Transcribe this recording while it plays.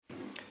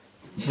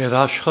Mi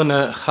ddall chwn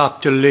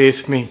chapter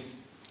leif mi.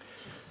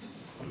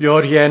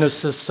 Bior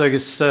Genesis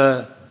agus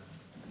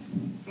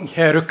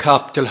heru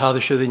captal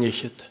hadde sydd yn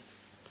eich.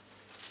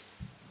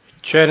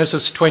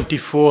 Genesis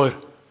 24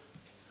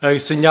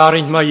 agus yn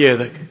iarin ma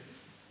ieddig.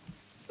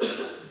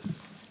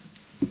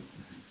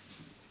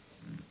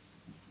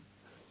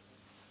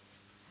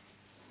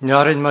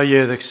 Iarin ma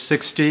ieddig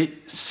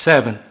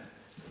 67.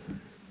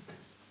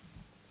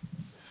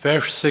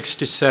 Verse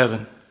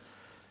 67.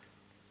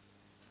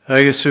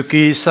 Agus yw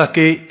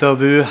gysaki do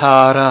fw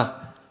hara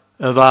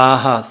y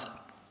fahad.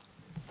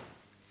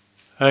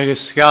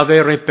 Agus gadde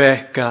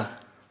Rebecca.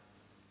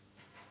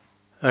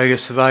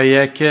 Agus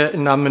faieke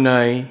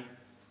namnau.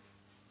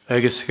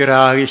 Agus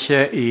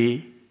gragiche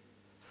I.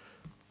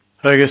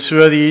 Agus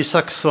roedd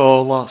Isaac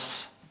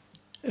solas.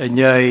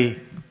 Yn ei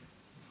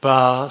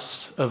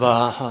bas y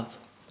fahad.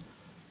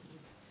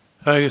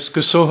 Agus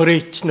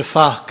gyswhrit na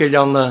ffacil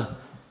anna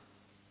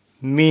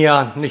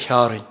mian na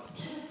charin.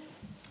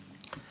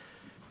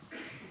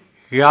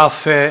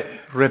 Gaffe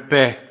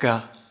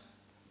Rebecca.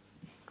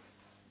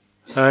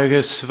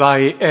 Agus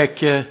fai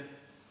eke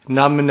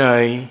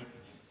namnau.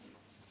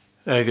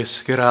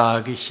 Agus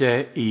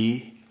gragiche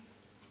I.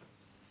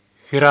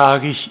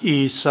 Gragich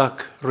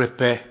Isaac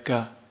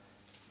Rebecca.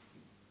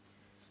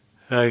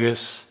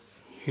 Agus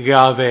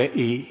gafe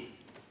I.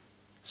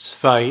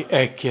 Sfai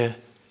eke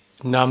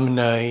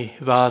namnau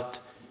vad.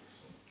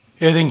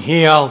 Edyn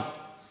hial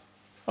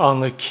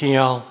an y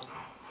cial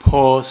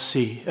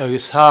posi.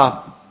 Agus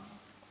ha.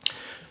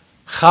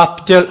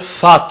 Chaptel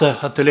fata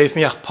had de leef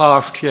mi ach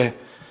paartje.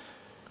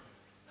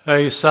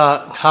 Agus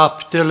a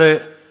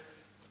chaptele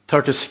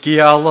tar de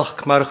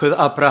skialach mar chud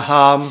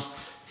Abraham.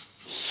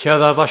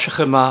 Chada vasach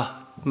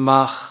yma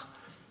mach.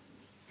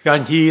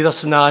 Gan hyd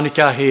as yn anig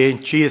a hyn,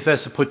 chyd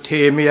fes y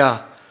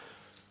Potemia.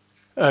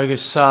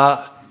 Agus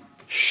a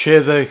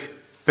syddych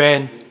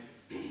ben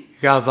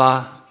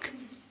gafag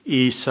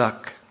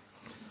Isaac.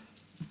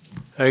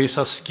 Agus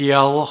a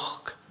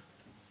skialach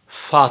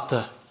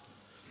fata.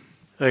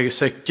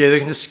 Agus ag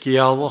gydag na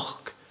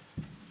sgialwch,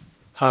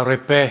 ha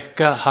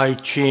Rebecca ha'i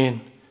chyn,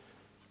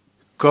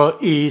 go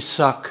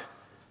Isaac,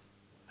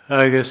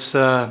 agus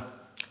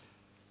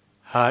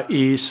ha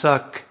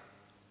Isaac,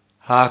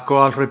 ha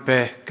goal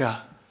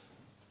Rebecca,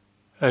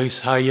 agus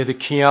ha iad y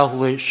cial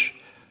lish,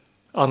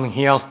 an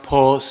hial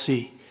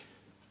posi,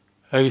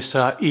 agus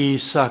ha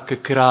Isaac y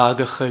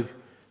gradachig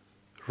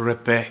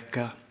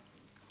Rebecca.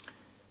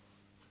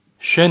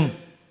 Syn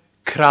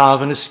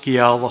crafen y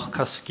sgialwch,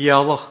 ca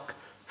sgialwch,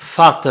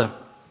 fata.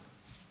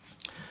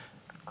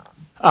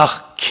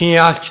 Ach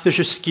ciach dys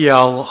y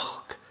sgialwch.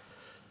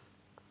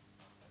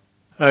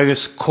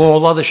 Agus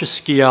cola dys y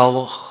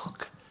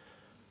sgialwch.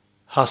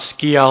 Ha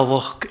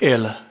sgialwch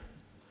ila.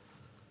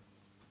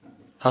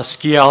 Ha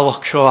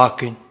sgialwch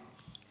sioacyn.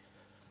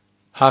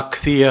 Ha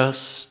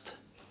cthiast.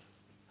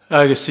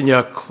 Agus yn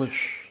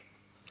yglis.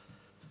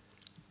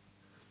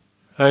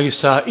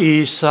 Agus ha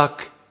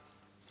Isaac.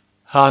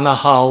 Ha na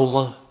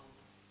hawla.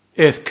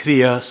 Eith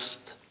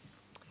cthiast.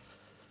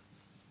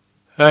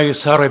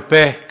 Agus ha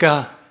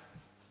Rebecca,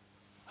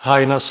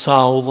 hae na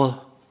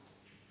saula,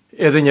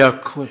 edyn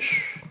yglis.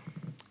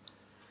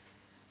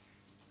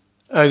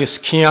 Agus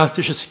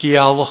ciantis y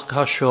sgialwch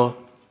ha sio.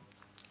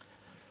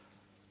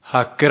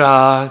 Ha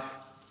graag,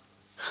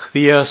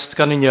 chdiast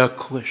gan yn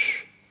yglis.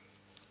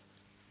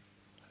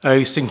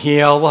 Agus yng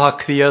nghialwa ha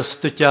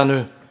chdiast y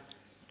dianw,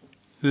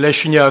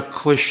 leis yn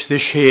yglis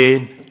ddys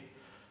hen.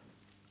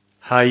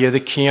 Ha iedd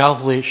y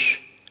cialwys,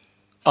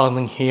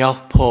 an yng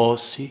nghial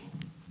posi.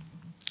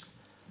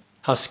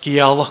 Ha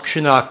sgialwch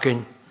sy'n acyn,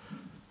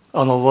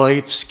 an o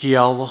loed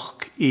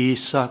sgialwch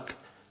Isaac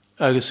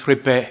agus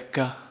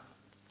Rebecca.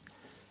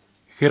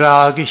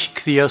 Gragich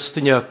cthiast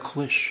yn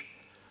yglis,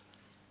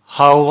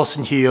 hawlas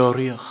yn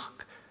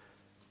hioriach,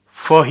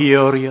 fo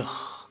hioriach,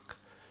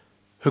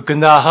 hw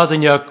gynahad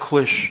yn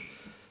yglis,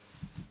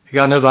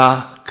 gan y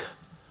fag,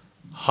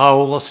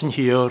 hawlas yn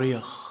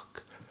hioriach,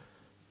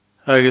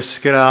 agus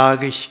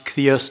gragich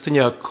cthiast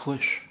yn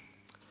yglis.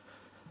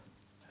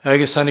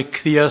 Agus an y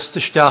cthiast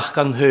ysdach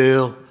gan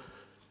hyl,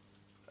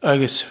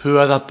 agus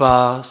hwad a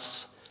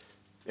bas,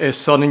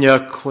 son yn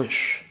yglis.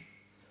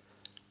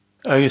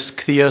 Agus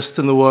cthiast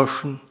yn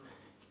orffan,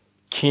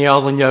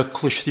 cial yn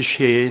yglis ddys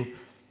hen,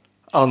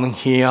 an yng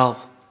nghial,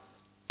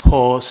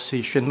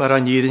 posi, sy'n mar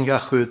an iddyn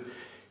gachwyd,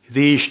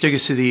 ddysd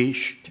agus y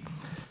ddysd.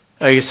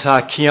 Agus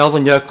ha cial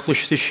yn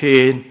yglis ddys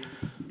hen,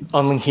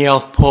 an yng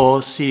nghial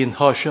posi yn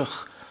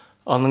hosiach,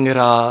 an yng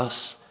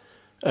ngras,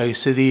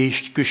 agus y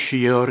ddysd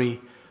gwsiori,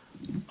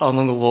 an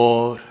yng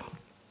glor.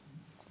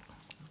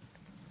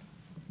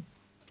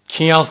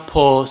 Cial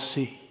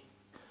posi,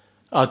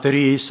 adar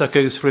Isaac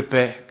agus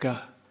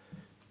Rebecca.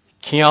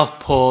 Cial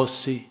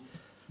posi,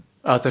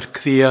 adar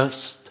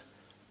cthiast,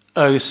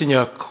 agus yn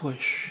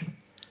yglis.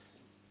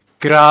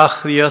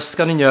 Grach cthiast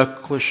gan yn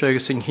yglis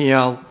agus yn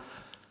hial.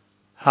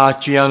 Ha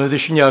gianwyd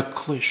ys yn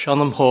yglis,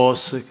 an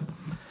ymhosig.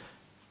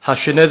 Ha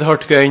synedd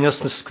hort gainas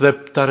na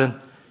sglyptaren,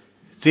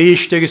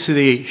 ddysd agus y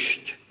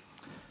ddysd.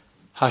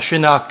 Ha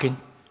syn acyn,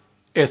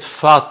 et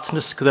fat na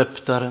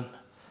sglyptaren,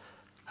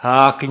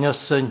 Hácin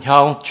as yn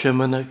hiawn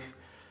tiymynag,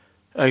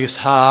 agus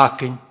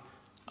hácin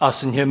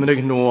as yn hymynag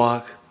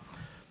noag.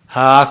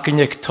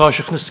 Hácin ag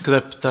tosach na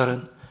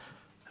sgriptaran,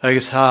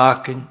 agus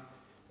hácin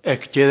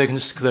ag diedag na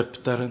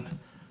sgriptaran.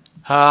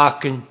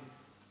 Hácin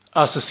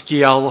as y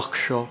sgialwch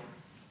sio.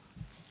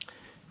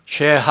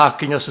 Sé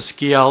hácin as y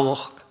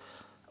sgialwch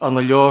an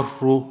y lior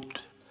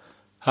rwt.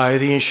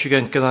 Haid un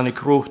sy'n gan i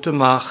grwt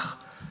ymach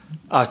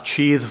a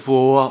tîdd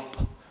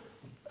fôab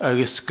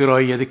agus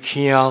groed y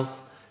cial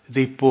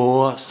ddi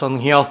bo san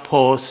hial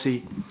posi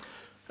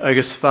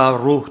agus fa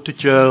rwt y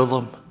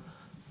djölum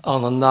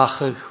an y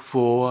nachag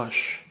fôas.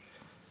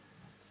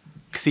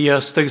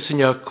 Cthiast agus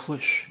yn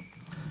ygwys.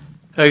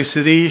 Agus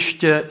y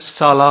ddysg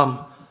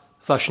salam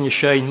fas ni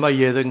sein ma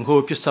iedd yng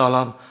nghwg y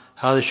salam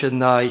had eisiau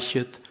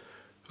naechyd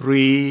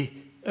ri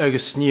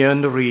agus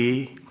nian ri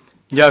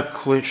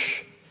ygwys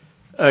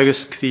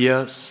agus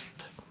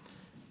cthiast.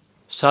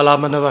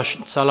 Salaman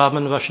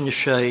fas ni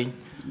sein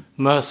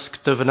mysg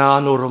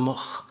dyfnan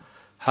wrmach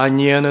ha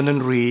nian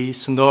yn ri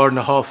sy'n o'r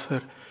na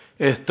hoffer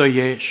eith do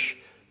iesh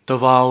do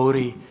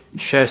fawri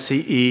siesi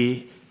I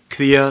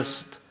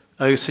cthiast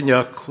agus yn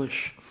ygwys.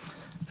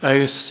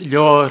 Agus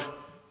lior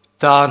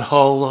dan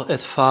hol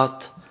eith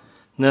fad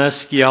na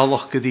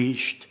sgialwch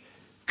gydysg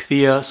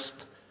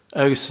cthiast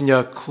agus yn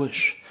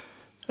ygwys.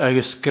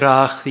 Agus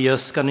grach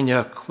ddiast gan yn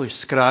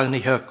ygwys, grach ni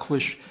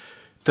hygwys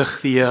dy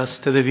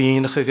cthiast ydw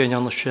fi'n ych ag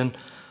yn sy'n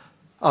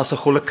as y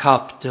chwl y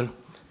capdil.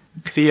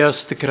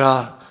 Cthiast y gra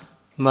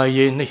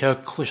mae un i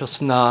hygwys as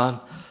na'n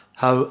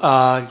haw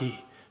ali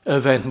y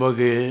fent mo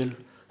gael,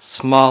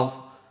 smal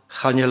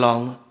chan i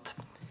lanat.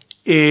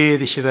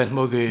 Edd eich y fent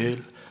mo gael,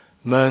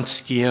 mae'n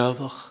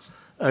sgiafach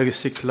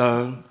agus y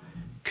clawn,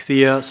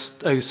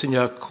 cthiast agus yn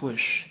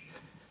ygwys.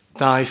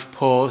 Daif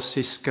pos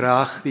I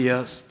sgrach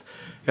ddiast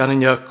gan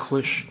yn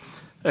ygwys.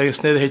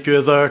 Agus nid hyd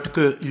yw ddart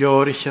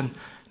liorichan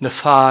na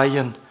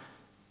ffaen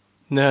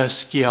na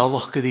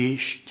sgialwch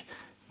gydysg,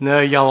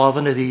 na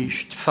ialafan y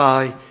ddysg,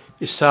 ffai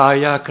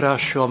Isaia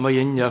grasio mae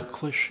yn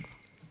ygwys.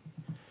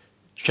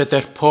 Se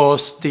der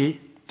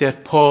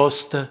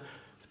posta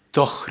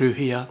dochrw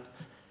hian,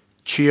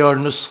 tior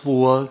na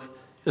slwag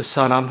y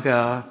sanam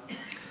ga,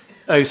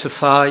 agus y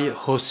ffai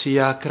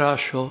Hosea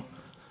grasio,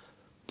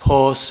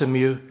 pos y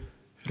miw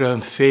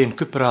rhaid ffein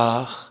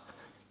gybrach,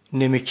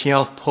 nym I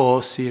cial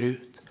pos I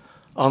rwyd,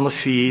 an y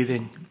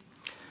ffyddin,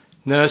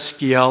 na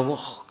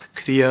sgialwch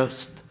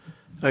cthiast,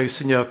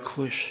 agus yn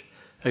ygwys,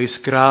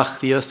 agus grach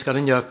ddiast gan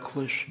yn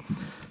ygwys,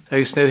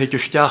 agus nid hyd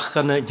ywstiach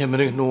gan yn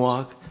hymynig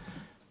noag,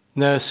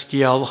 na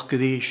sgialwch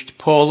gydysg,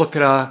 Paul y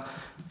gra,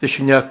 ddys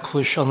yn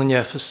ygwys an yn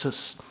Ephesus,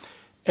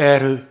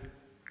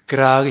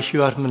 graag ich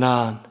yw ar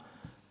mynan,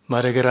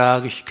 mae'r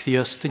graag ich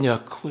cthiast yn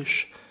ygwys,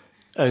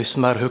 agus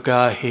mae'r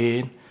hwga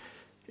hen,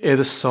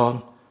 edd y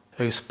son,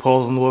 agus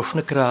Paul yn wrth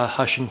na gra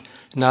hasyn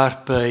na'r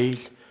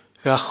beil,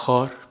 ga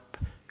chorp,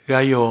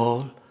 ga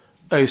iol,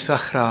 agus ga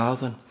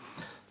chrafen.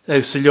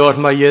 Agus y lior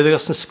mae iedd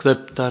as yn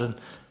sgriptaran,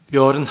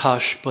 lior yn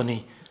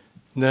hasbani,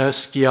 na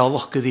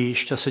sgialwch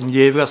gydysg, as yn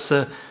lief as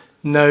y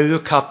nawr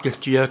capdil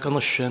diag an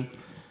y sy'n,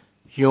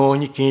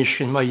 ion I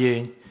gynsyn mae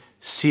ein,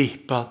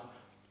 sihbal,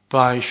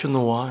 baes yn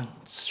oan,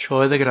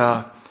 sioedd y gra.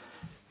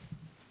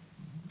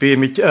 Be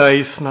mit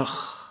eifnach,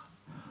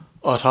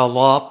 o'r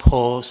hala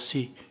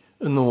posi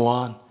yn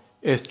oan,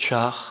 eith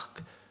tiach,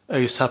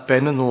 agus ha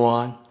ben yn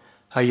oan,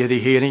 ha iedd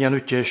I hen yn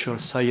anw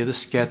jesol, sa iedd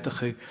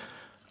ysgedach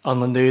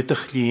an y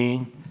nydych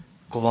lun,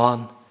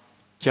 gwan,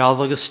 dial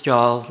agus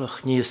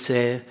dialrach, ni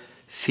se,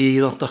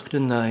 ffydd o'n dach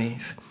dyn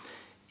naif.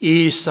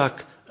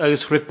 Isaac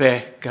agus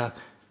Rebecca,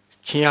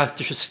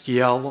 ciantis y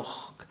sgialwch,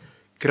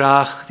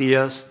 grach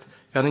ddiast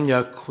gan yn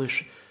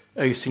ygwys,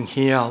 agus yn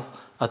hial,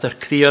 a dar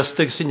criast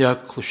agus yn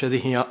ygwys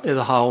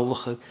edrych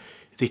hawlach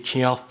ydy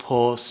cial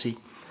posi.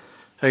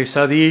 Agus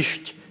a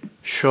ddysg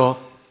sio,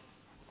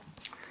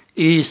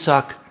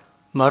 Isaac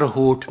mar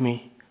hwd mi,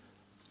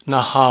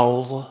 na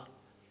hawla,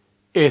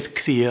 eith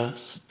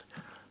criast.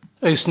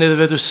 Agus nid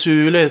fed y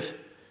sŵledd,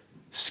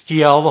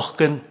 sgialwch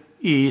gan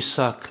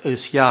Isaac,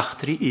 agus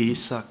iachtri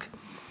Isaac.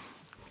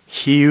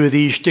 Hiw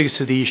ddysg agus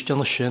y ddysg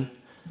an y sy'n,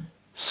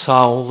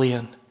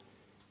 Saulian,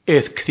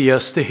 eith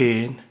criast y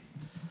hen.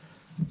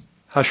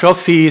 Ha sio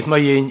ffydd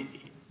mae un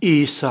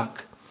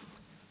Isaac,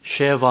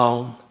 se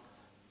fawn,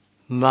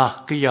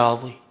 mach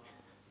gyali,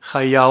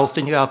 cha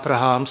iawltyn i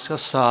Abrahams a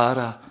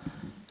Sara,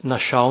 na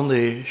siawn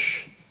eis,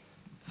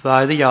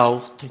 faedd i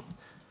iawltyn,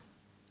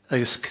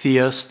 agus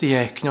criast I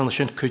ecnion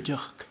sy'n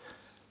cwdiach,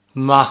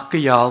 mach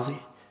gyali,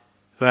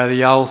 faedd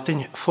i iawltyn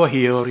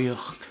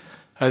ffohioriach,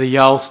 faedd I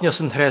iawltyn as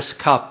yn hres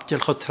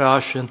capdil cho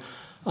trasyn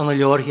an y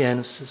lior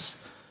Genesis,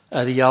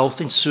 faedd I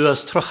iawltyn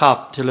sŵas tro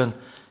capdil yn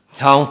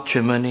hiawn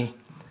tymyni,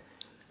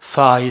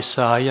 fa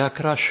Isaia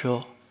grasio,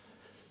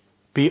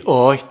 bi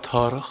oed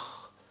torach,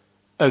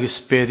 agus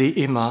beddi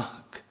I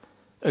mag,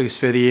 agus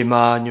beddi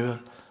Emmanuel,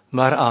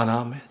 mar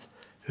anamedd,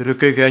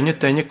 rwg ag enw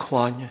den y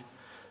clanya,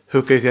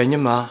 hwg ag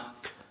enw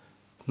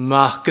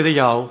mag gyda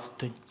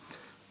iawltyn,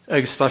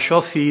 agus fa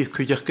sio ffydd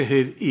cwydach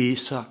gyhydd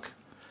Isaac.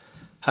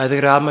 Haedd y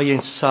ram mae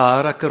ein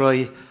Sara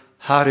gyroi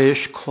har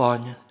eich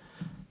clanya,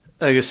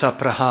 agus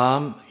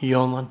Abraham,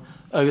 Ionan,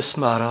 agus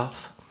Maraf,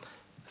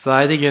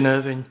 Vaid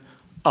ginefyn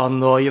an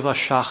noi va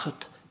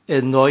siachad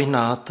noi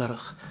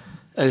nátarach,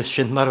 agus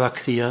sin mar va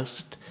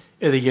Christ,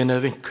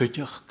 ginefyn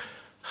cwydioch,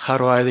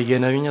 charwaid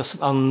ginefyn as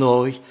an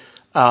noi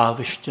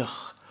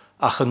afisteach,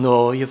 ach an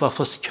noi va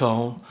fos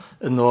cion,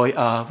 noi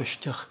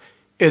afisteach,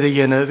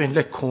 ginefyn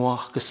le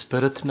cwach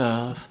gyspirit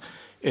naf,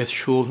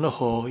 siŵl na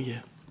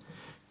hoie.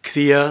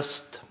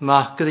 Christ,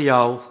 macad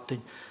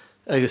iawdyn,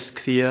 agus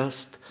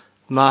Christ,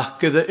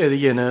 macad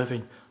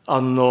ginefyn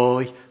an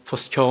noi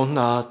fos cion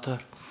nátar,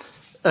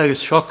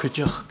 agus sio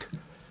cwydioch.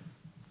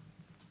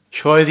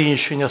 Sioedd un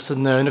sy'n as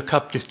yn nawn y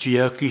capdych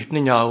diag lít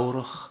na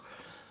niawrach.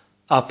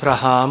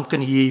 Abraham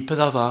gan hípad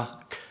a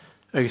fag,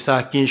 agus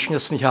ac un sy'n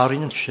as yn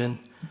hiarin yn sy'n.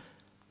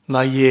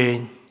 Mae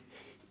ein,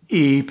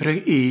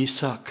 Ibreg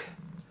Isaac,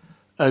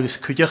 agus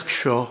cwydioch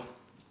sio.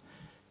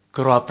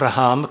 Gro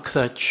Abraham y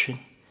cryd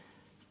sy'n,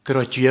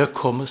 gro diag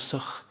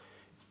cwmysach,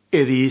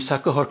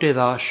 Isaac y hort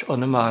eddas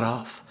o'n y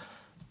maraf.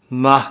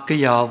 Mach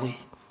gyali,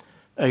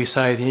 agus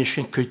aedd un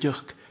sy'n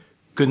cwydioch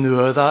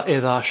gynwyd a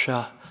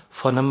eddasa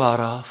ffon y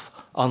maraf.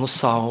 An y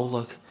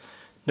saulag.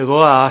 Na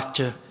go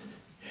aatje,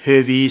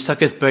 hyfys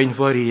ac eith bain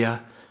foria,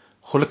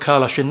 chwl y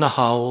cael asyn na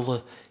hawl,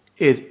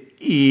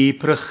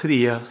 Ibre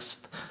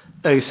chriast,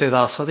 eis eith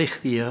asad eich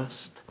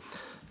chriast,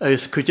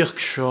 eis cwydioch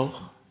sio,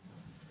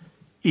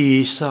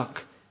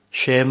 Isaac,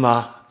 se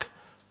mag,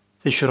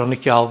 ddys ron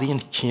y galdi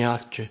yn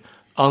cniatje,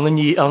 an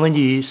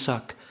yn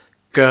Isaac,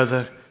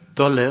 gyfer,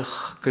 dolich,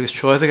 gyda'r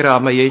sioedd y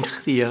gram a ein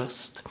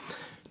chriast,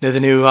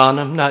 nid yn yw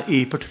anam na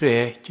Ibre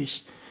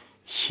tretis,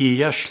 hi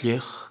a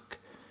slich,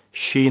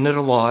 Sîn yr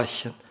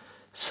lachen,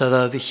 sydd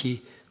ydych chi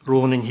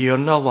rôn yn hir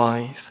na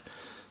laif,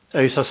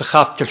 eis as y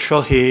chapdil sio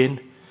hyn,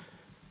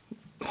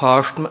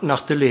 parst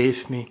nach dy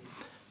leif mi,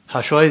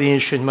 ha sio oedd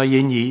un sy'n mae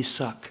un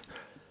Isaac,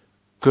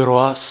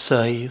 gro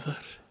seifr,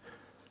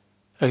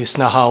 eis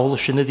na hawl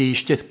sy'n y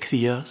ddysdydd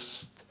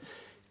Christ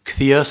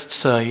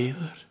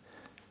seifr,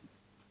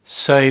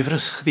 seifr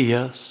ys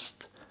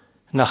Christ,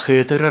 na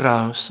chydyr yr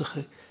awsach,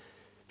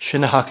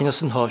 sy'n y hacyn as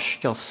yn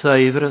hosgal,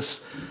 seifr ys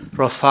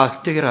ro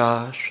ffagtig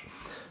ras,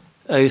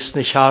 eis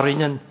na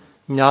siarin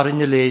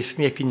y leif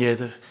mi ac yn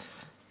edrych,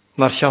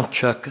 mar sian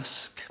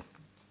tsycysg.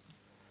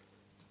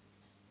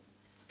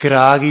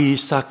 Graag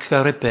Isaac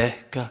a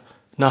Rebecca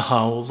na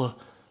hawla,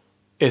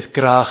 eith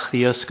graach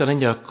ddias gan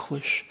yn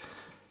ygwys,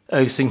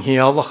 eis yng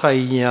nghialach a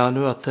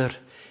ianw at yr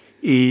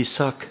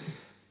Isaac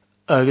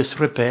agus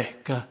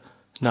Rebecca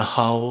na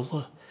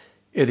hawla,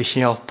 eith eich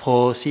nial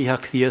posi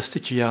ac ddias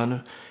dy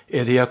gianw,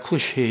 eith ei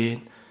ygwys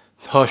hyn,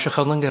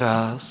 thosach an yn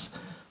gras,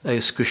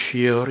 eis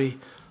gwsiori,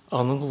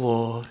 an yn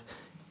glor,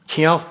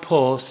 ciaf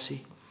posi,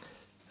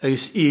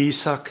 eis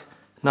Isaac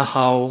na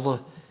hawla,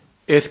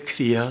 eith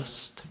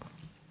Christ.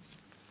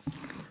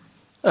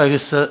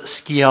 Eis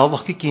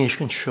sgialach i gyns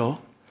gan sio,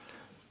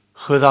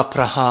 chyd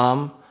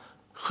Abraham,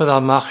 chyd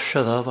amach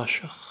sydd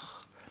afasach.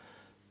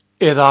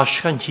 Eith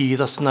asgan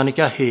hyd as nanig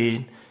a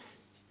hyn,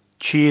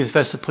 tydd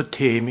fes y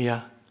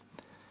Potemia,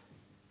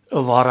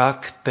 y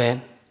warag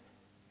ben,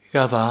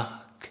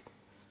 gafag,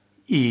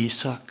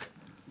 Isaac.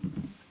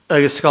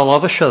 Agus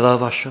galaf y sydd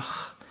afasach.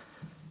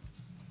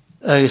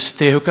 Agus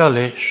de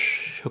hwgalish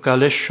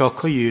sioc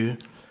o yw,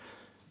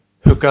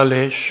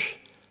 hwgalish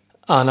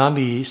anam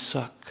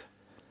Isaac.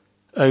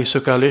 Agus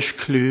hwgalish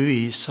clw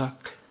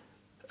Isaac.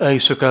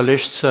 Agus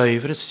hwgalish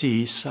seifrys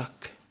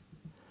Isaac.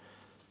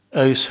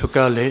 Agus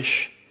hwgalish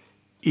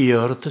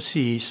iordys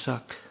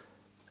Isaac.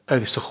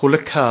 Agus y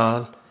chwle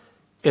cael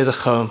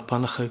edrych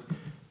champanach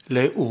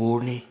le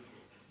wrni,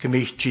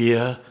 gymych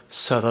dia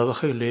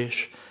sarafach y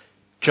leis.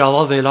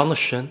 Jala fel an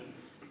ysyn,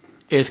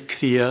 eith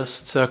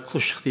Christ,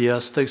 saclwys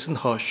Christ eis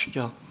yn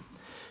hosgal.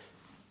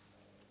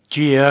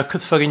 Dia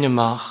cyddfag yn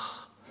ymach,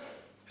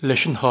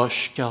 leis yn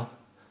hosgal.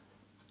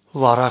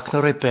 Warag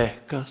na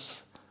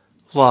Rebecca's,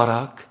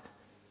 warag,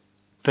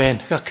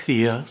 bench a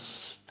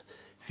Christ,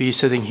 fi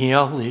sydd yng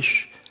nghial leis,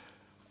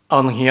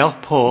 an nghial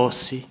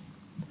posi.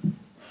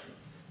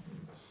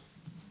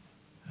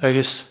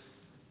 Agus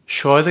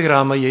sioedd y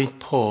gram a ein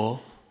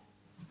Paul,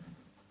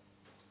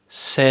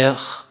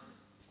 sech,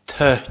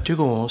 Tøttig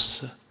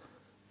åse,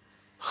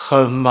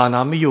 chymman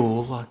am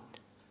iolan,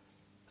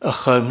 a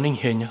chymning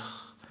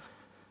hinnach,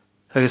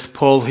 agus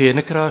Paul hyn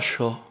y gra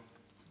sio.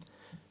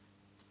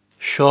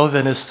 Sio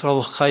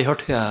fenestral chai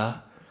hort ga,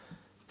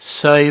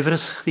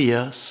 seifrys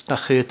chdias na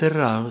chydyr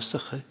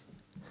rawsach,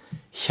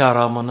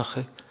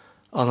 chiaramanach,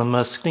 an y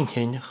mysgning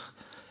hinnach,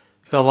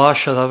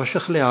 galasiad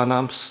afasach le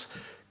anams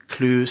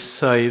clws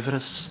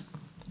seifrys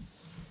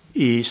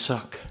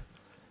Isaac,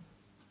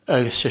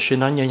 agus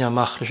sy'n angen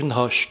amach leis yn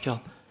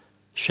hosgal,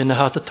 sy'n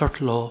hat y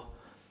tortlo,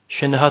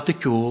 sy'n hat y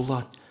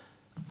gwlan,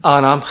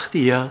 anam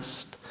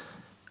chdiast,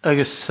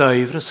 agus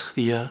seifrys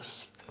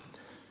chdiast,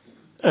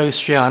 agus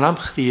sy'n anam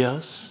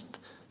chdiast,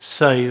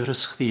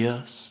 seifrys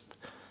chdiast,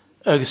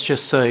 agus sy'n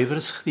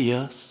seifrys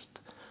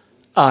chdiast,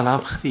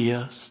 anam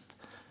chdiast,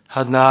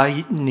 had na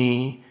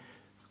ni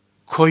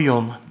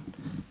coioman,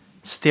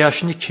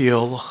 stias ni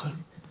ciolach,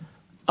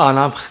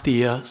 anam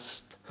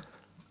chdiast,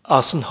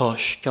 as an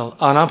hoisgal,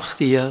 anam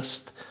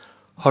chdiast,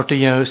 hort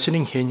y iawn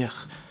yn hynnych,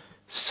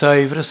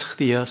 saifrys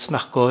chdiast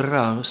nach gor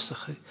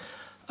rawnstach,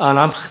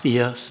 anam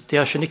chdiast,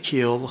 di as yn y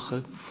ciolach,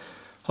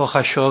 hoch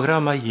a siogra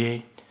ma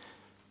ie,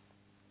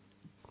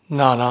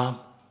 nanam,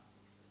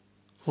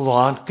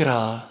 loan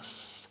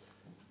gras,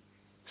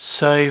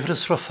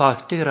 saifrys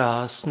rofagdi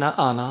gras na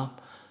anam,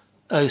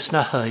 eis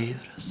na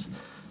haifrys,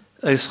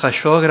 eis cha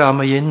siogra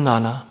ma ie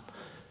nanam,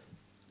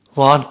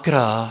 loan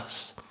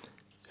gras,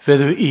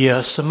 fydd yw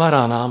ias yma'r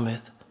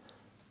anamedd,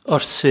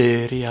 o'r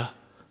Syria,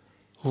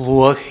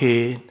 lwag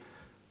hen,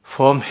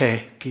 ffom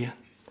hegien,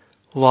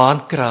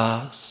 lan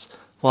gras,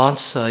 lan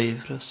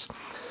saifrys,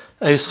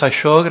 eis cha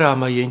siog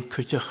rama ein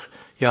cwydych,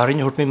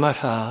 iarin hwrt mi mar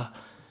ha,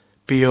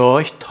 bi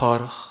o'i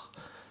torch,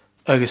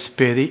 agos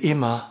beddi I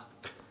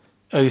mag,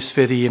 agos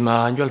beddi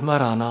Emmanuel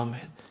mar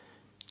anamedd,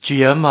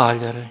 gia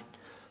malaren,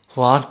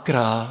 lan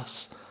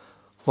gras,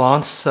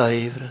 lan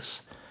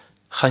saifrys,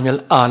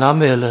 chanel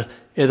anamele,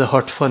 Edd y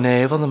hort fan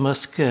ef yn y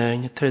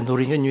mysgyn, tren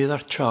ddwring yn ywyd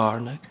ar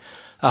charnag,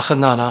 ach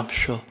yn anam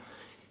sio,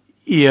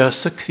 ias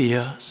y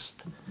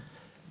cfiast,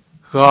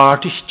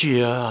 gard i'ch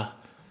gia,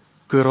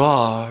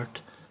 gwrard,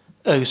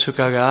 agos hw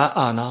gaga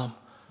anam,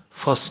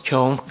 ffos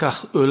cion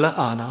gach yla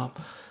anam,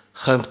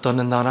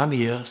 chymton yn anam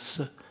ias,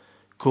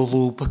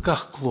 gwlwb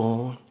gach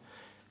glôn,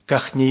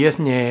 gach niedd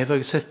nef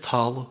agos e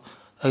talw,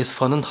 agos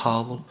fan yn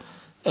halw,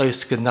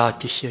 agos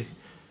gynadich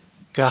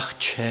gach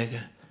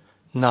chega,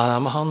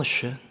 nanam a hann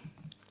sy'n.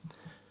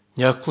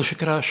 Niaglwys y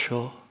gra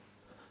sio,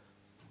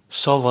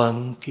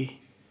 solangi,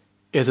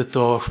 edrych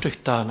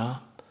dorstych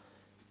dana,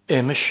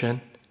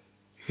 emysyn,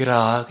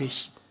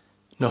 gragis,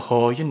 na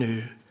hoi yn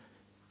yw,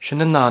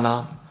 sy'n yn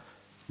anam,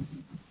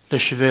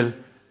 lys fel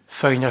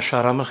ffeina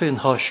siaramach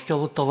yn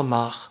hosgol y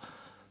dolymach,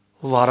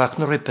 warach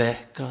na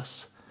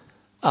Rebecca's,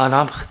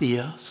 anam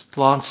chdias,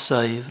 lan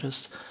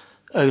saifrys,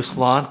 agos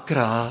lan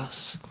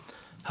gras,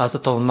 had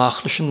y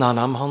dolymach lys yn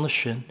anam hann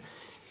sy'n,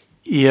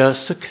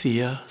 ias y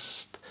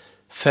cdiast,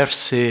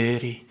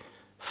 Ferseri,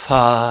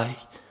 ffai,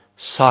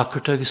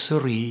 sacrt agos y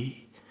ri,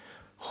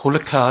 chwle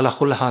cael a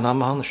chwle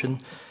hanam hann sy'n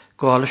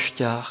gwael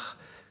ysdiach,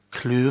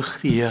 clwch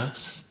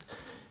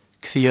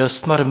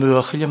cdiast mar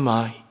ymwchel y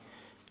mai,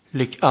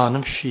 lig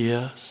anam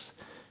sias,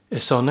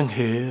 es on yng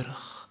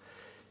nghyrch,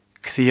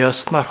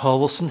 cdiast mar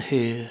holos yn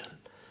hyl,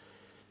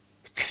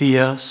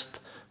 cdiast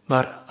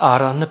mar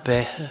aran y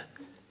behe,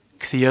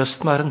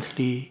 cdiast mar yn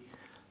hli,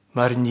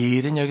 mar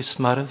nidyn agos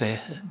mar y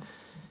fehe,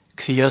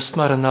 cdiast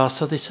mar yn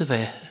asad is y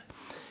fehe,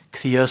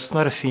 cdiast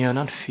mar y fian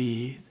an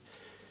ffydd,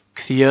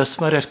 cdiast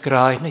mar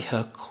graen ei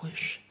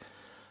hygwys,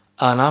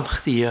 anam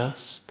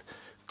chdiast,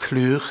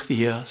 clwch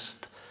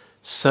chdiast,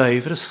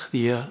 saifrys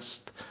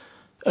chdiast,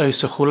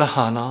 eis y chwle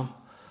hanam,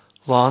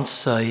 lan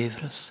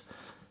saifrys,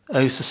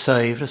 eis y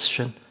saifrys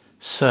sy'n,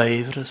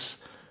 saifrys,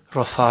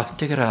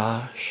 rofagtig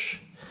ras.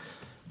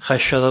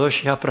 Chaisiodd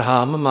oes i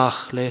Abraham y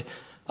machle,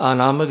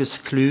 anam agos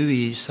clw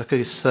Isaac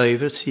agos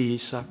saifrys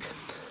Isaac,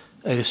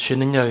 agos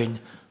sy'n yn iawn,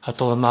 a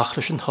dol y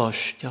machle sy'n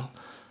hosgial,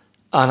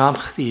 anam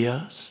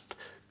chdiast,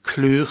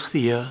 clwch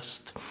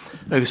chdiast,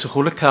 agos y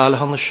chwle cael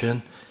hann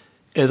sy'n,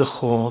 edrych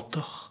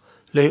chwntach,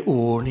 le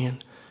ornien,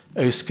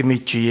 agos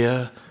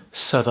gymidia,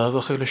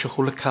 sadafach agos y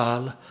chwle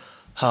cael,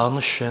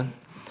 hann sy'n,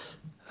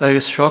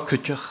 agos sio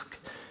cwtach,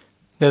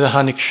 nid y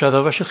hannig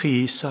sadafach ych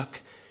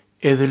Isaac,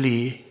 edrych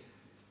li,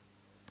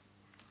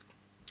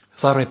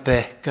 fa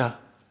Rebecca,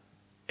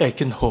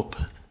 ag yn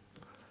hwbydd,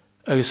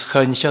 agos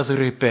chynsiad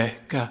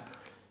Rebecca,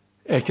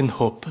 ag yn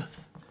hwbydd,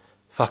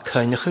 fa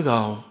cynnach y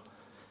gawn,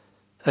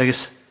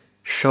 agos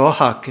sio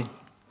hagin,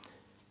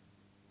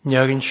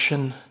 niagin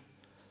sy'n,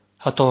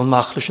 a dol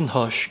machlys yn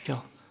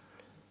hosgial,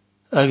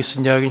 agos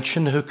niagin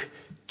sy'n hwg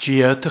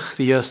diad ych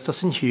ddiast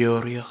as yn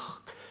hioriach,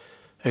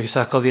 agos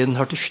ac o fi'n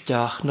hort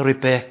ysdiach na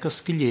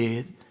Rebecca's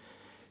gilydd,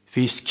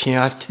 fys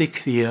ciart ddi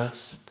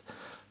cdiast,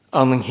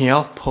 an yng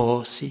nghial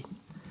posi,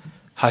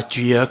 ha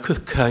diag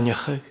ydd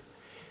cynnachag,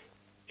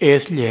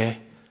 edd le,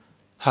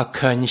 ha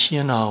cynnach i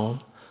yn awn,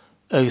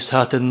 agos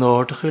ha dy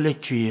nordach y le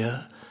dia,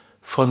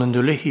 ffon yn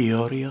nŵle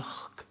hioriach,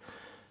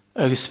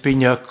 agos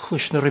by'n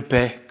iaclwys na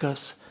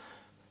Rebecca's,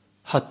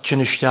 had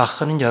dyn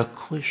ysdiachan yn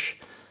iaclwys,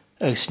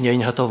 agos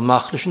niein had al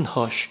machlys yn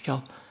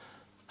hosgal,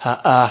 ha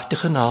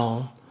achtach yn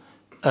awn,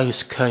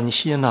 agos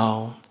cynnach i yn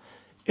awn,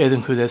 edd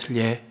yn chwydedd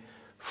le,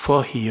 ffo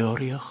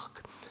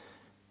hioriach,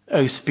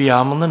 agos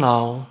biamon yn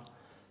awn,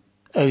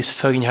 agos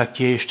ffagin ha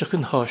geistach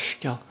yn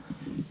hosgal,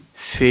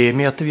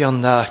 femi at y fian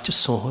nacht y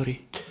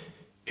sohorit,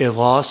 e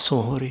la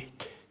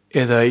sohorit,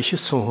 e ddeis y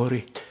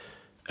sohorit,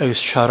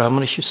 agos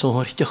siaramon eich y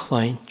sohorit y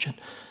chlaintjan,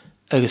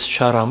 agos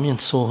siaramon yn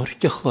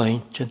sohorit y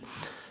chlaintjan,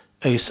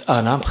 agos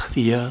anam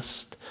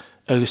chdiast,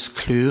 agos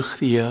clwch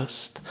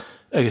chdiast,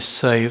 agos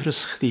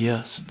saifrys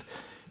chdiast,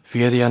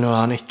 fydd i anw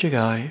anich y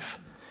gaif,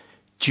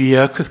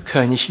 diag ydd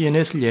cynnych i yn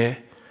eith le,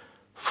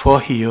 ffo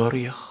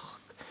hioriach,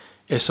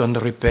 es on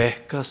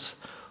Rebecca's,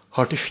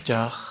 hort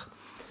ysdiach,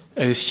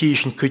 agos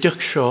hys yn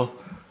cwydych sio,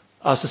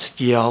 as y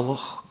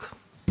sgialwch.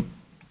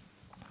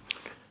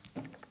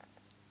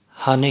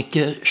 Hannig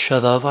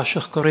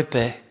siadafasach go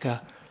Rebecca,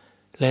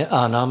 le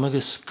anam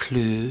agus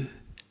clú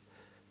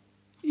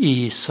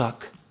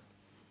Ísac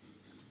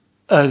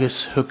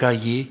agus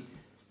thugaí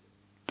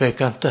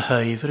begant a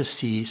haifras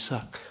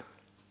Ísac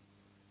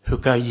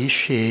thugaí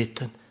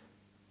sétan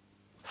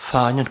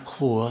fáin an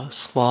clua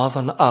sláv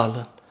an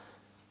allan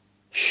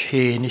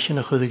sénis yn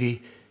y chwyddi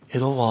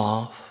iddo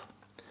laf.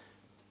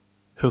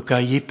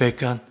 Thugaí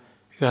began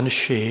gan y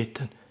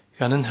sétan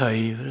gan yn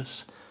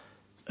haifras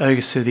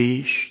agus y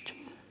ddíst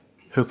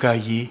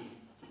thugaí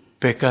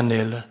began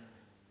ila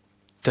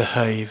dy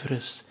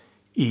haifras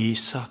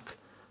Ísac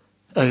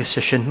agus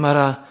sy'n mar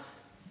a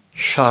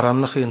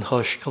siaramnach yn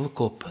hosgal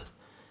gwbl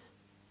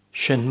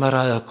sy'n mar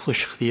a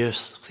clwys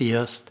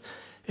chdiast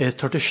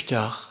etor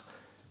dystiach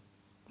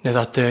nid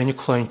a dyn y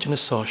cloent yn y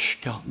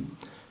sosgal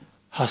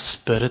ha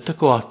spyryd y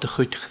gwad y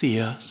chwyd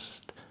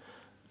chdiast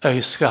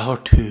agus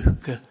gahor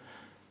tŵca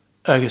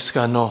agus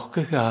ga noch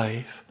y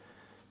gaif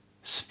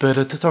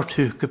spyryd y tor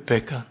tŵca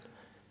began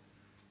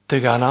dy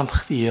gan am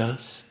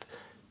chdiast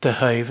dy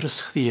haifras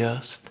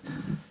chdiast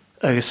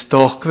agus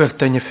doch fel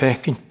dyn y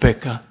fecyn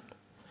began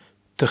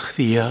dy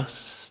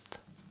chdiast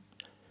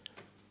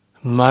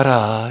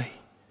marai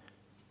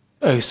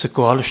agus y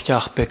gwal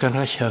ysdiach began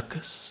a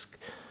llygysg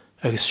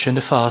agus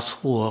sy'n y ffas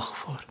chwach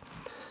for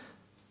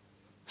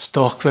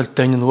stoch fel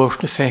dyn yn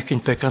wrth na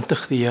fecyn began dy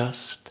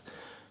chdiast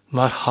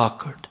mar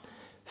hagard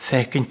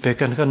fecyn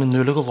began gan y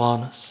nŵl y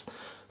gwanas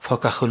fo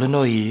gachwl yn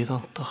o idd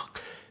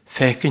antach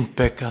fecyn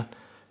began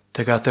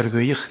dy gad ar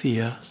gwy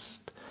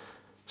chdiast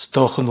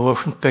stoch yn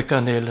wrth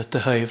began ela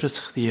dy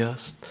haifras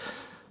chdiast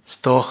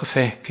stoch y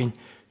fecyn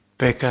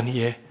began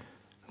ie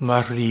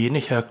mar rhin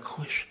y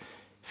hygwys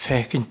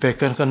fecyn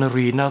began gan y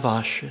rhin a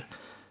fasio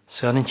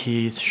sy'n yn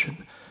hyd sy'n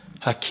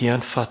ha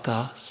cian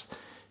fadas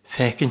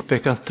fecyn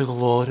began dy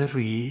glor y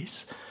rhys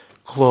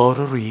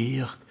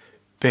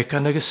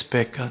began agos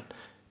began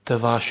dy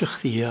fasio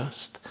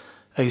chdiast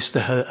agos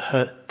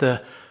dy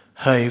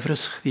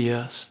haifras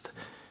chdiast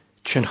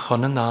sy'n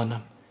chon yn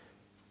anam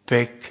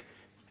beg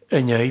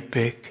yn ei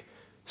beg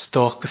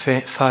stoch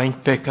fain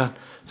began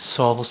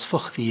sofos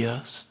fo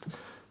chdiast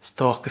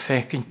stoch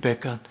gefecyn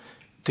began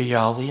dy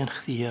iali yn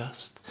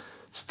chdiast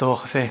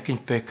stoch gefecyn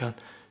began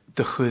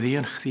dy chwyddi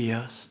yn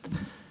chdiast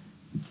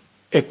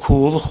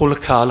cwl y chwl y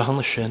cael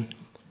hann y sy'n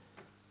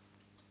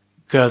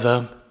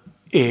gyddam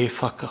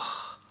ffacach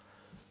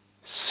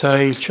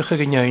sailchach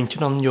ag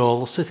yniaintyn an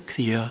niolas ydd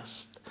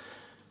chdiast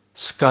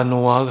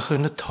sganwagach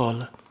yn y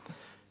tola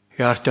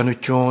gart anw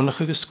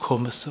jonach agos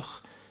cwmysach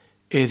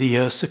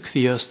eddias y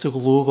chdiast y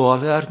glwg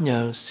ole ar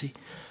niawsi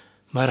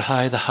mae'r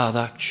haid a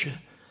hadacsia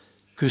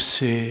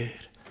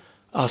gwsir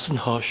as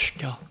yn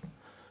hosgal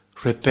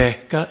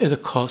Rebecca iddo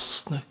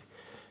cosnag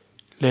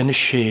len y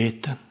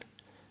sétan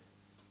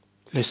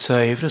le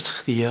saifras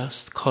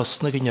chdiast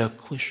cosnag yn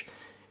ygwys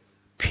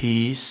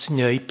pys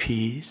neu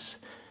pys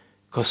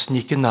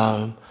gosnig yn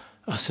awm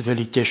as y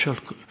fel I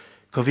desol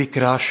gofi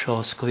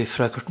grasios gofi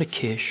ffragwrt na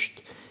cest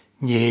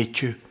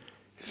niedju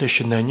leis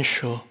yn yn y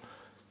sio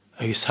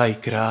agos hai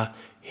gra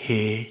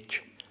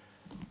heid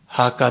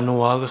ha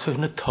ganwagach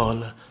yn y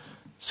tola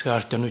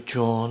sgart anw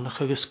jonach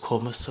agos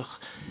cwmysach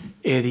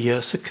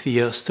eddias y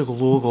cdiast y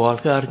glwg oal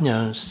gar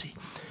niawsi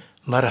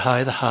mar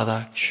haid a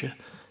hadagsio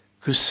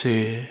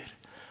gwsir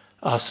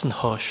as yn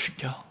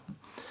hosgal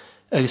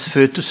agos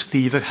ffyrtus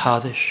gdifag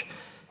hadis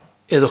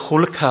edrych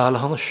chwl y cael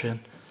hann y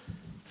sy'n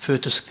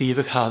ffyrtus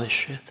gdifag hadis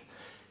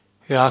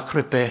gag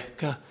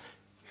Rebecca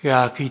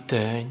gag I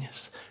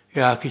Danias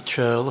gag I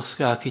Charles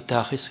gag I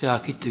Dachis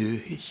gag I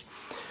Dúhis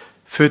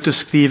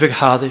ffyrtus gdifag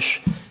hadis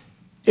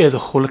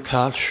edrych chwl y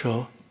cael sio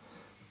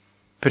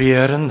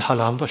Brieren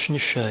halambas yn y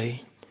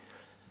siein,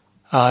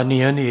 a ni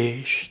yn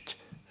eist,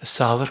 y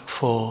salar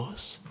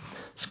ffos,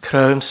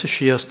 sgrym sy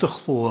sias dy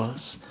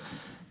chlwas,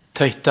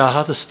 taith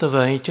dahad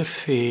ystafeint i'r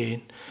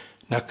ffein,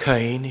 na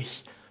cainig,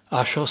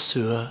 asio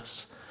sŵas,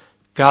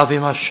 gaf I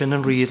mar sy'n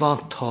yn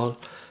rîlan tol,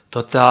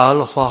 do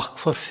dal o hlach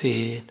for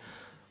ffein,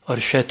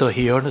 o'r sied o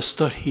hior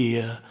nystor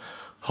hir,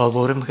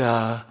 hofwr ga,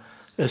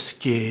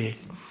 ysgil,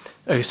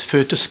 agos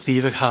ffyrdd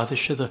ysgrifag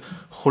hadis ydy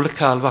chwl y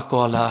calfa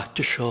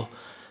golat y sio,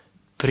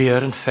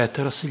 Briar yn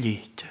ffedr as y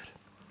lítir.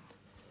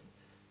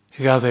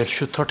 Gaf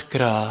siw tort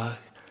graag,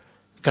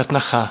 gad na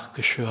chach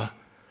gysio,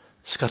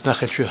 sgad na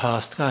chael siw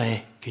hast ga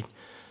egin,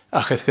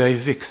 ach eith gael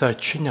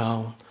ficthad sy'n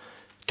iawn,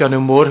 gan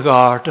y môr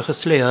gardach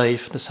ys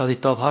leif na sa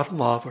ddidof har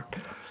lafart,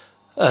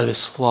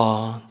 agos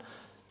llan,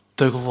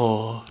 dy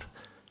glor,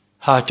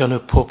 ha gan y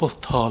pobl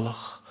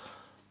tolach,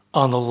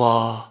 an y la,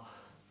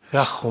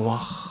 ga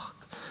chwach,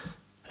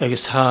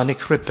 agos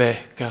hanig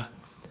Rebecca,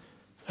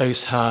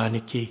 agos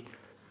hanig I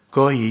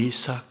go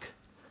Ísac,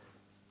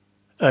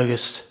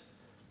 agos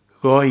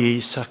go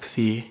Ísac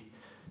ddi,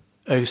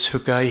 agos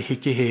hwgai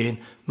higi hen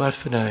mar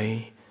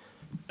ffnau,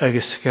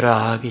 agos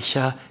graag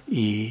isha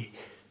I,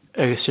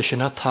 agos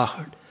ysyn a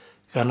tachard,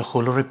 gan y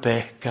chwl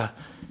Rebecca,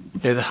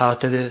 nid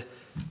had ydy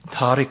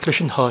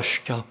tariclys yn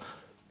hosgal,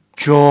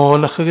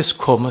 Jonach agos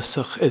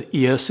cwmysach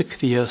ias y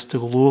cdiast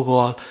y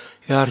glwgol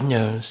gar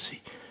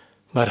niawsi,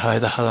 mae'r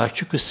haid a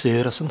hadach yw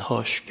gysir as yn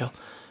hosgal,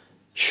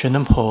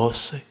 sy'n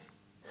ymhosig,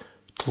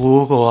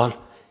 glwgol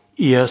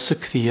Ias y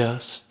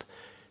cthiast,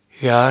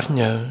 gar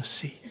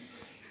nawsi.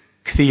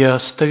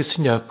 Cthiast agus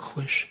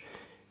neaclis,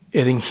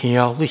 yng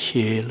nghial y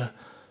chéle,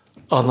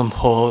 an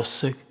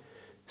amhosig,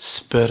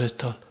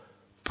 spiritual,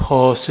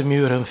 posym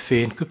yw'r am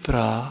ffein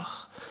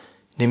gwybrach,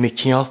 ni mi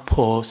cial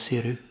pos i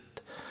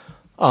rwyd,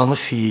 an y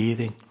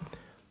ffydding,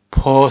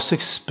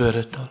 posig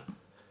spiritual,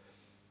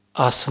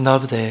 as yn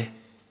afdde,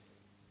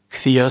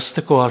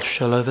 cthiast y gwal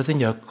sialaf ydy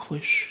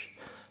neaclis,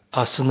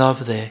 as yn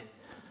afdde,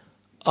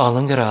 an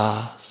yn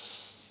gras.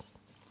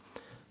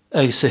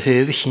 Agus y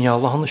hyf I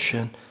chial a hana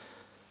sy'n,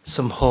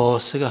 Sam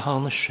hosig a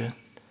hana sy'n,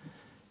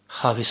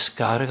 Chafi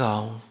sgar ag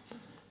awn,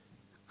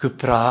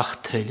 Gwybrach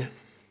tylig,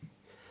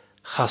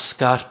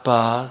 Chasgar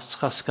bas,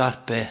 Chasgar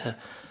behe,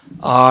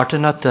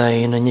 Arden a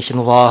dain, Yn ich yn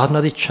lahan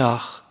a di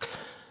tiach,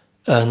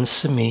 Yn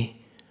sy mi,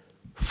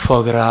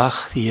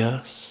 Fograch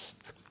ddiast.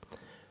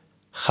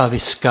 Chafi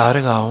sgar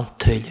ag awn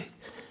tylig,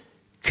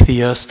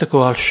 Cthiast y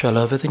gwal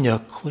sialaf ydy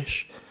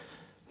neaclis,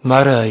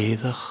 Mar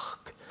eiddach,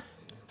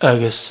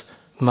 Agus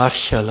mar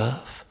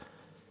sialaf,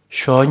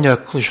 Sio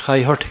neaclis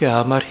chai hort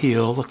ga mar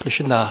hiol ac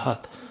lys yn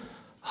ahad,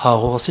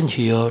 Hawl as yn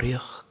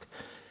hioriach,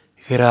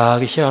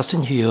 Graag eich as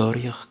yn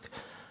hioriach,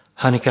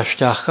 Hannig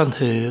astiach an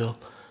hyl,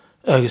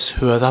 Agus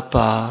hwyd a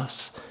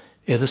bas,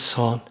 Edd y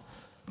son,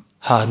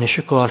 Hannig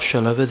y gwal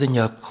sialaf ydy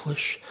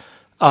neaclis,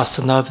 As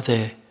yn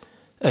afdde,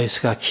 Agus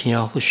ga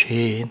cial lys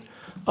hen,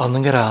 An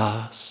yn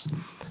gras,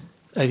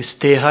 Agus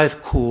dehaedd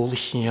cwl I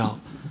chial,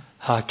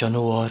 Ha gan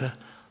o ora,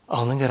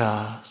 An yn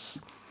gras,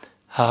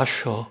 Ha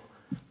sio,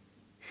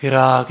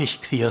 Graag eich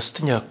cthiast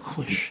yn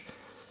neaclis,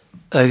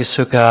 Agus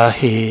o ga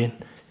hen,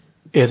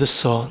 Edd y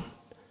son,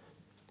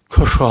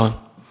 Cwrsion,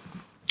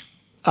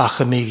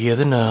 Ach am eich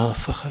edd yn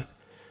afach,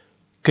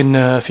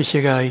 Gynnaf eich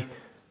gai,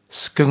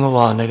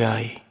 Sgynglan y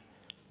gai,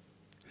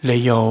 Le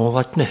iawn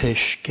at na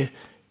hyske,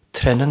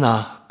 Tren yn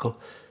acol,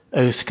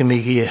 Agus gym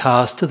eich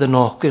hastad yn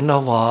ogyn a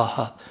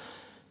laha,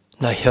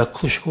 Na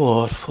hyaclis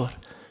gorffor,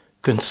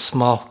 Gyn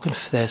smal gyn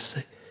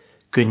ffesig,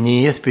 Gyn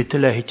niedd byd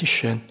y leid y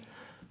sy'n,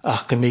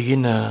 Ach gym eich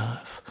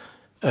naf,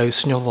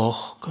 Agus nio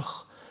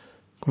lochgach,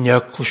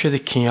 Neaclis ydy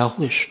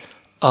ciallis,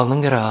 An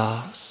yn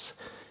gras,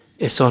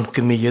 on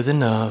gymydd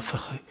yn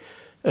afach,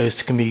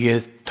 Agus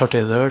gymydd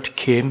tordedd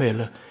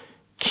cemel,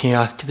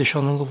 Ciactid ys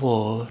on yn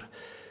glyfor,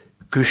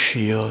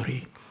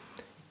 Gwsiori,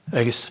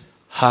 Agus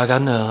hag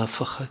an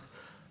afach,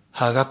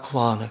 Hag a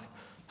clanag,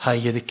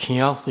 Hag ydy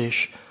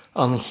ciallis,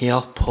 An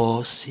hial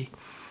posi,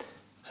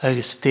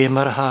 Agus dim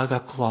ar hag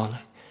a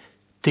clanag,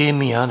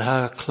 Dim I an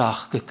hag a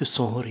clach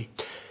gysori,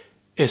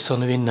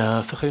 on fi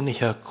nafach yn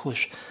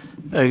hyaclis,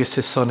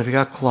 Agus on fi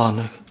a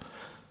clanag,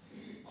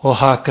 O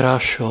hag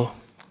rasio,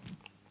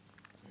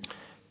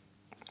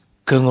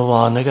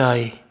 Gynglanag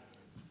ai,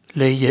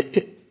 Le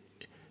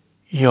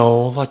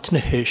iawn at na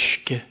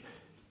hyske,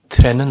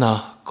 Tren yn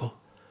acol,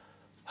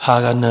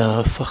 Hag a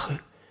nafach,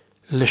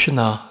 Lys yn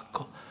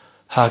acol,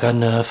 Hag a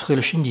nafach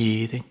lys yn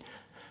yddyn,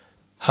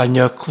 Ha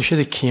neaclis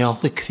ydy cial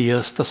y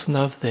cthiast as yn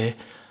afdde,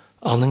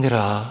 An yn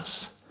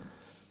gras,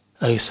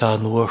 Agus a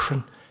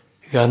nwysyn,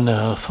 Gan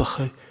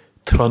nafach,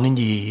 Tron yn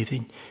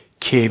yddyn,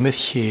 Cemedd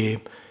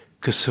chem,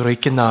 Gyswrau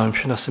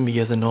gynamsyn as y mi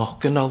edd yn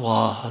ogyn a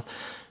lahad,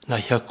 Na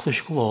hyaclis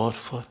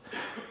glorffor,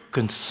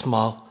 Gyn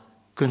smal,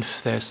 Gyn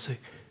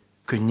ffesig,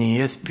 Gyn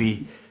niedd bi,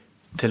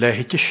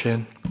 Dylehyd y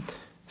sy'n,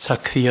 Sa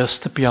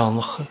cthiast y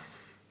bianach,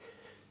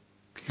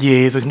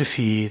 Liefig na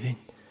ffyddyn,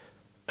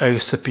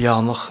 Agus y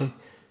bianach,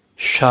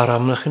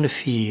 Siaramnach yn y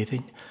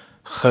ffyddyn,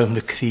 Chym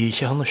na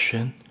cthiach an y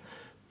sy'n,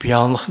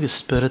 Bianach ag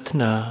ysbryd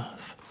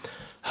naf,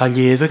 Ha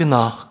liefig yn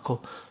acol,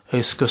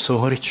 Agus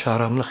gyswhor I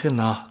siaramnach yn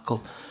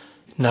acol,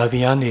 Na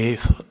fi an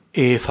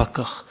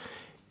efagach,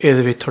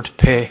 Edda fi tord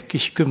pec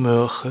ich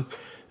gymwchag,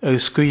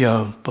 Agus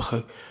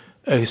gwyambachag,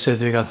 Agus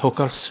edda fi gan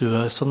hogar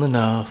suas an y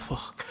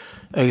nafach,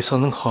 Agus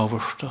an yng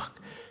nghofrstach,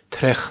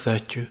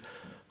 Trechdadju,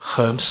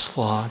 Chym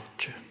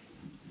slantju.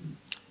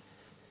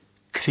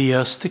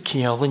 Cthiast y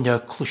cial yn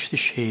neaclis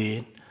dy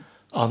sien,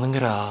 An yng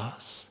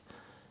gras,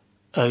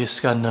 Agus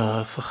gan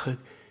nafachag,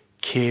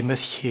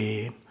 Cemedd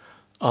chem,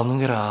 An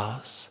yng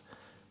gras,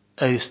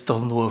 Agus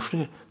dal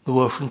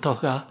nwysyn dal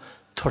ga,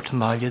 Tort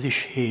maliad I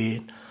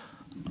sien,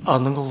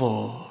 An yng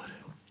glor.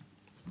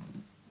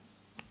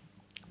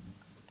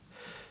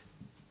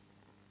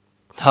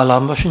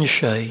 Halam was yn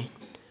ysau,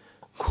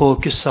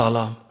 Cwg y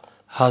salam,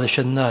 Had ys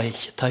yn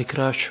naill, Tai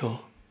grasio.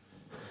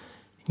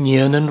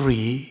 Nian yn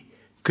rhi,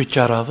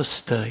 Gyjaraf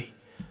ystau,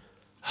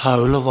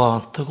 Hawl y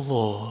fant y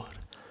glor.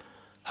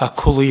 Ha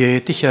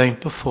cwlied I chain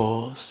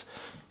byffos,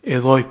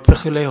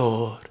 Oibrach I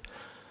leor.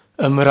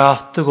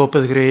 Ymrat y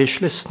gobydd greis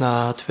le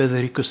snad,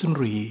 Federigus yn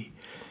rhi,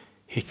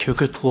 Hicio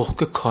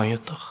gydlwch y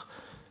coedach,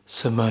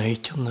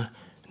 Symaid yna,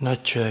 Na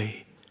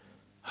jai,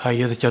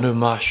 Haiedd jan y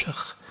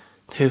masach,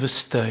 Tef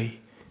ystau,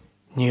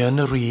 Ni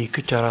yn y rhi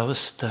gydaraf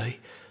ystau,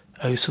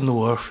 Agus yn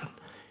wyrfyn,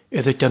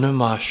 Edrych jan y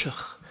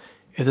masach,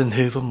 Edd yn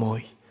hyf y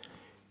mwy,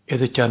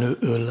 Edrych jan y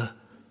yla,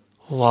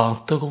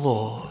 Lant y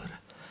glor,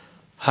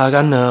 Hag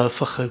a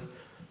nafachag,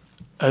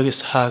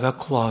 Agus hag a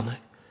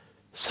clanag,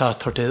 Sa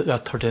tordedd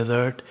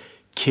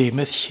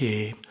Cemedd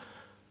chem,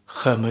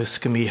 Chymys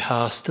gymi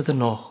hastad y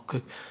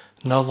nogig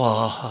na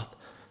láhad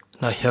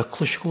na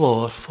heaclwys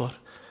glorfor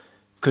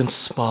gyn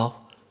smal,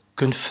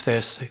 gyn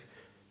ffesig,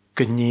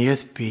 gyn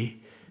niedd bi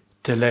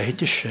dy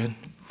leid y sin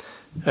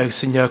ag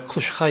sy'n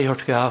heaclwys chai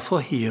hort gaf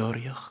o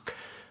hioriach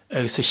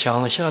ag sy'n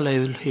sianach a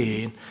leil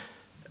hyn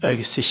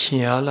ag sy'n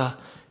siala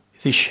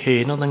ddys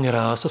hyn o'n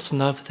yngras as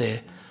yn afde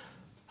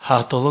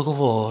hadol o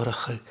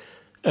glorach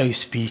ag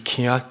sbi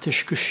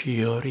ciatys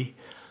gysiori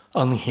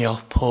an hial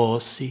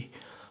posi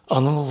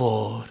an yng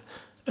glor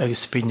ag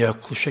sbi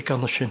heaclwys ag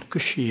an sy'n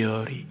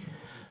gysiori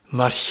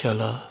mar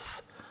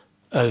chalaf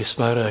ag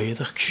smar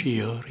eidach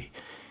gysiori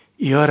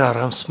i'r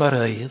arams mar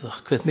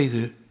eidach gwedd mi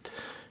gwyd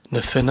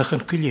na ffynach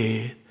yn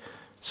gyled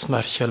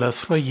smar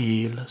chalaf roi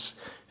ilas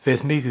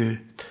fedd mi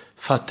gwyd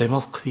fadem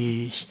al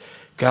clich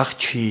gach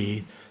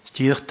chyd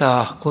stydach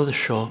dachglod y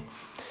sio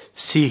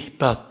si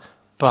bad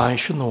bain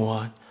sy'n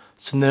oan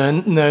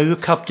sy'n neu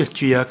capdil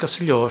diag as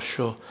y lior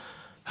sio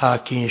ha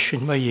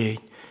gynsyn mae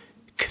ein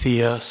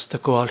cthias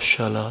da gwal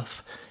chalaf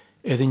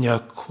edyn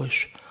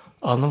iagwys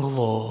an yng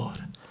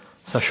glor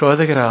sa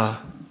sioedd y gra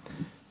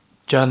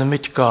jan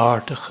ymwyd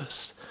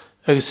gardachus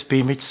ag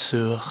sbymyd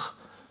swych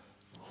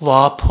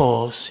la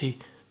posi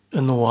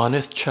yn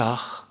oanydd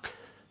tiach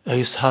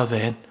ag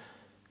hafen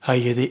ha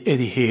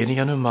eddi heni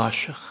an y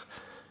masach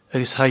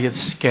ag ha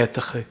eddi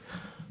sgedach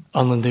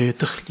an yn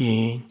ddydach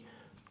llun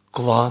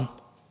glan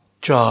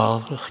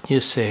jalrach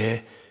ni se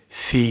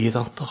ffydd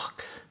antach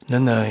na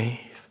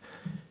naif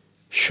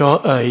sio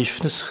eif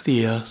nes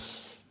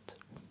chdiast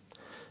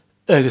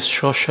ag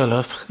sio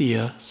sialaf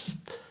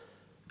chdiast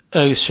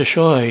ag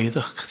sio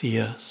eidach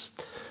chdiast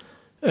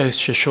ag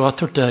sio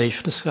ator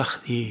daifnes gach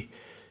di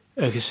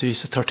ag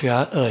ys ator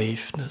tia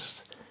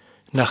eifnes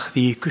nach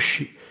di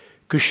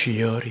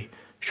gysiori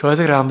sio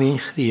ag ramin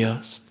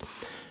chdiast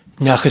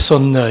nach ys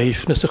o'n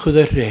neifnes a chwyd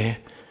a re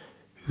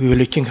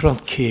gwylig yn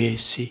grant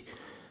cesi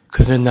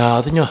cyn y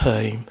nadyn o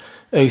haim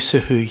ag sy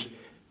hwy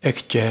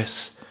ag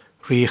jes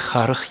rhi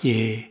charach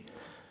ie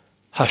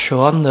ha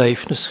sio an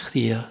neifnes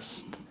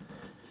chdiast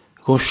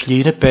gwn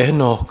slyn y behen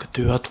og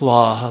dwi at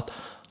lahad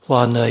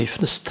la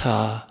neifnes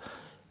ta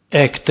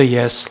ag dy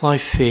ieslai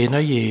ffein a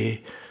ie,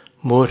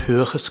 môr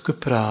hwchas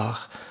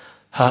gwybrach,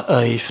 ha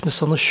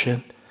eifnes an y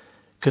sin,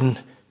 gyn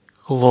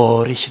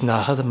glorich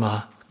nahad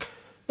ymak,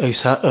 ag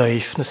ha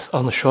eifnes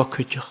an y sio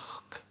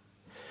cwydioch.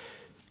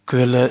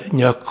 Gwyle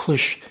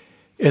niaclwys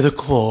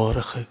edrych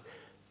glorach,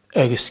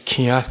 ag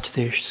ciac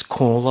ddys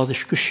cwnlad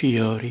ys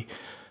gysiori,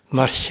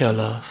 mar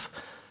chalaf,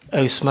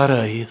 ag mar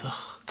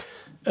eidach,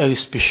 ag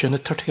bysyn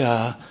y tartga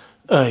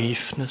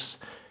eifnes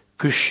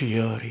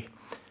gysiori.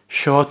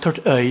 Sio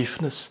tord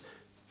eifnes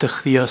dy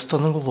chdiast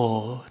an y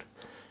glor,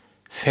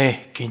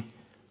 fecyn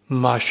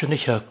mas yn y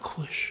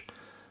hyaclwys,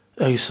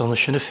 ag son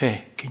yn y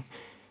fecyn,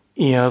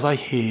 iaf a'i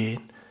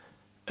hyn,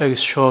 ag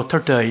sio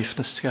tord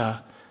eifnes ga,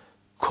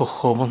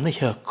 cochom yn y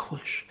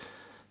hyaclwys,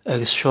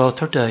 ag sio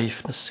tord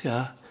eifnes ga,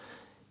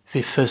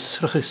 fi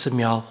ffysrach ys y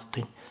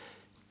mialdyn,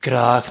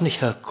 graag yn y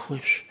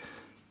hyaclwys,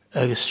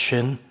 ag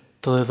sin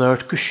dod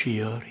ddart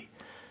gysiori,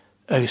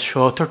 ag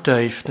sio tord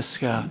eifnes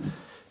ga,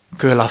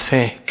 gwyl a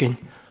fecyn,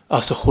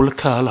 as y chwl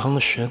cael han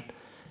y sin,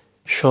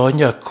 sio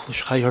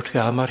niaclwys chai o'r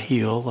gam ar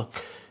hiol ac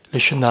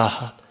lys yn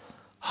ahad,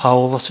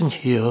 hawl as yn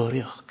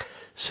hioriach,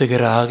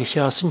 sygraag eich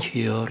as yn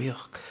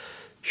hioriach,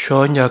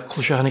 sio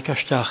niaclwys a hannig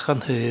astach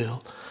an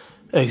hyl,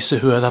 ag sy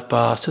hwyd a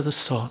bas ydd y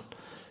son,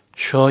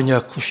 sio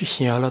niaclwys i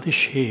chialad i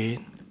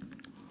sien,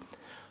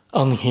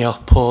 an hial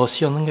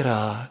posi an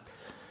ngraag,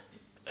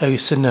 ag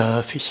sy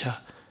naf eich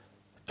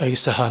ag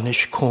sy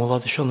hannig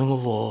cwnlad eich an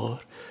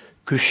nglor,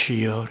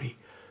 gysiori,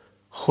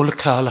 chwl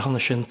cael han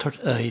y sin tord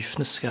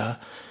eifnes ga,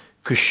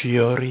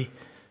 gysiori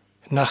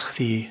nach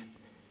ddi,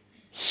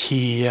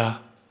 hia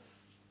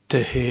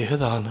dy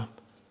hehydd anam,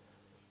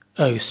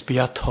 ag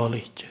sbia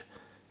tolig,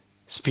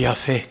 sbia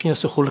fecyn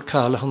as y chwl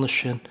cael han y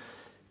sin,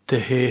 dy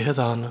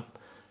hehydd anam,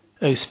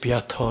 ag sbia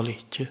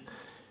tolig,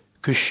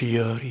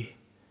 gysiori,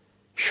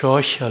 sio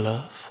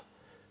chalaf,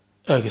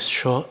 ag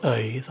sio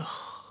eidach,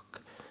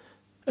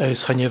 ag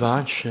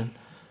chanefan sin,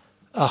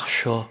 ach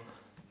sio,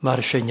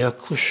 mar sy'n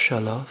iaclwys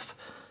chalaf,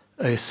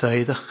 ag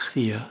eidach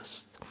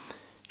chdiast,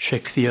 se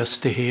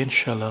chdiast dy hen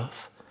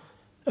chalaf,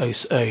 ag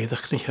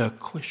eidach ni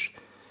hyaclwys,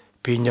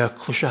 by'n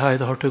iaclwys a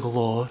haid hort y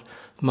glor,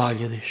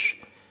 maliadys,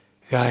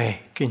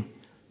 gaegyn,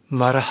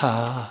 mar a ha,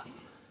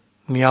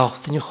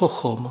 mialtyn i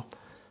chochomon,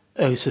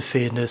 ag sy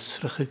ffein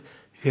ysrach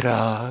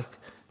graag,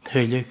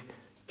 hylig,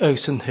 ag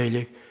sy'n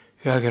hylig,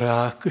 ga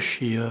graag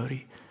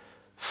gysiori,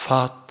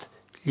 fat,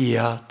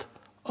 liad,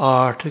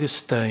 art ag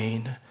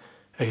ysdain,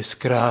 ag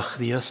sgrach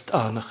ddiast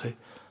anach,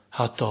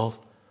 hadol,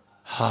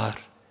 har,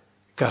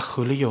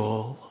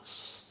 gachwyliolos.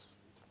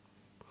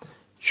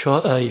 Sio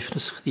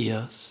eifnes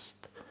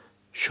chdiast,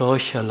 sio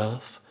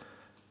chalaf,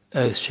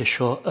 ag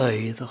sio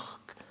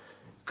eidach,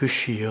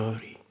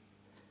 gysiori,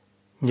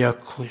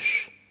 niaclwys,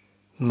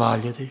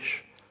 maliadys,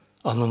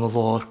 an yng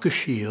nghlor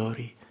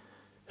gysiori,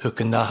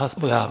 hwg yn nahad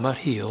mgamar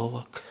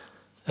hiolog,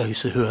 ag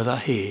sy hwyd a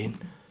hen,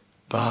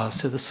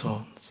 bas ydd y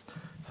sons,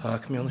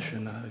 fag mi o'n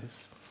sy'n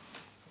agos.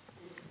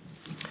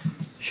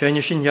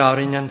 Sian sin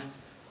jaringen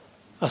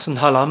as an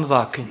halam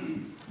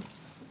vakin.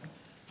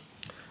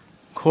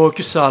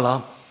 Cógu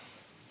salam,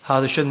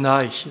 had is an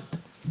naishid.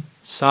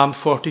 Psalm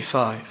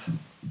 45.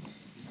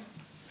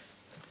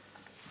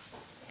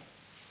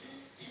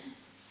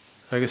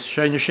 Agus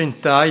sian sin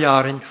da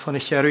jaring van a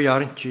cheru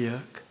jaring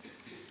diag.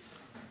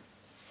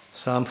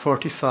 Psalm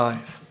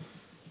 45.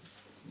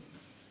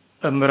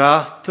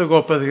 Ymrat y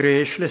gobad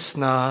greish le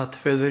snad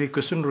fedder I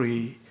gysyn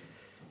rhi.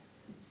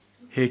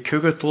 He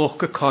cwgad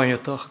loch y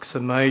coiadach sa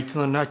maid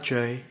yn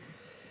nadjau.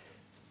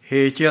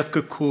 He diad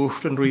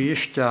gecwft yn rhi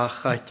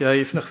ysdach a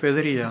diaif nach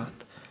fedder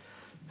iad.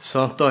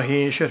 Sant o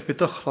hyn sy'r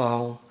byd o'ch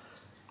lawn,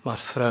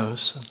 mae'r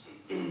ffrawsyn.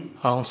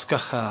 Hawns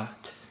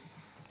gachad.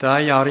 Da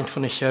jarin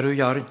van a cherw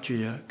jarin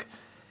diag.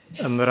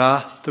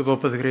 Ymrat y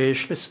gobad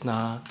greish le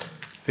snad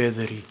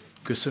fedder I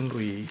gysyn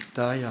rhi.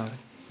 Da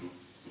jarin.